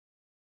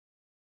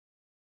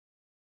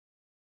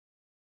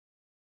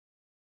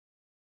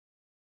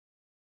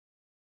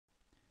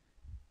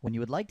When you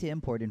would like to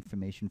import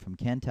information from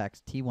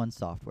CANTAX T1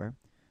 software,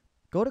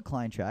 go to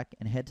Client Track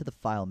and head to the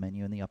File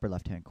menu in the upper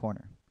left-hand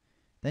corner.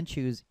 Then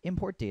choose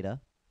Import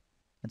Data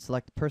and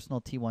select Personal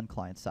T1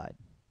 Client Side.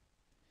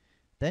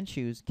 Then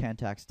choose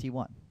CANTAX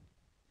T1.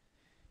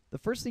 The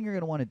first thing you're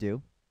going to want to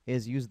do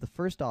is use the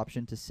first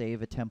option to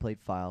save a template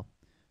file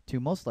to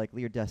most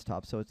likely your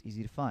desktop so it's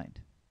easy to find.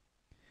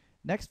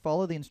 Next,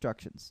 follow the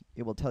instructions.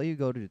 It will tell you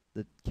go to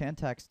the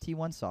CANTAX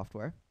T1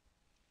 software,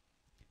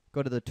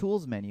 go to the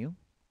Tools menu,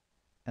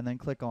 and then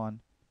click on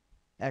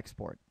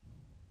Export.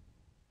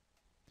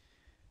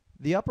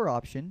 The upper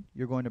option,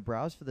 you're going to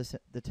browse for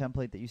the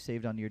template that you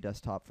saved onto your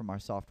desktop from our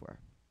software.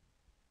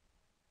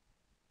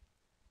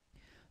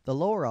 The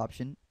lower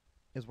option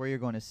is where you're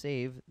going to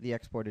save the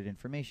exported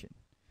information.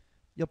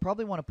 You'll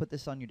probably want to put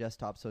this on your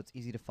desktop so it's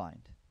easy to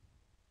find.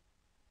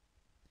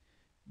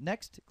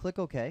 Next, click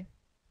OK,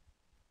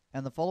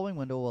 and the following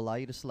window will allow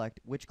you to select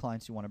which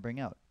clients you want to bring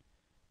out.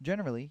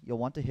 Generally, you'll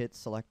want to hit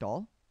Select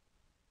All,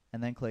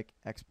 and then click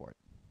Export.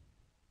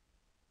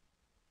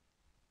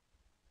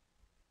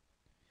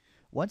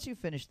 Once you've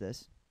finished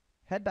this,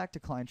 head back to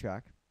Client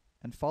Track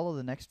and follow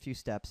the next few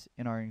steps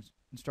in our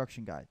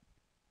instruction guide.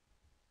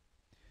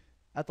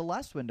 At the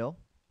last window,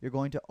 you're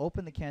going to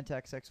open the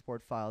CANTAX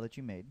export file that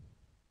you made,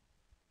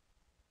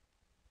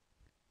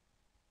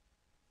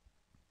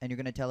 and you're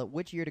going to tell it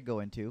which year to go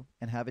into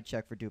and have it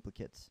check for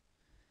duplicates.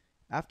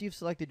 After you've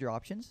selected your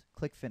options,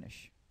 click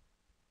Finish.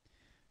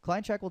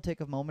 Client Track will take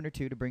a moment or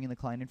two to bring in the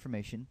client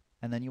information,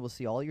 and then you will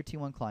see all your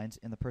T1 clients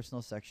in the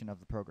Personal section of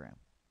the program.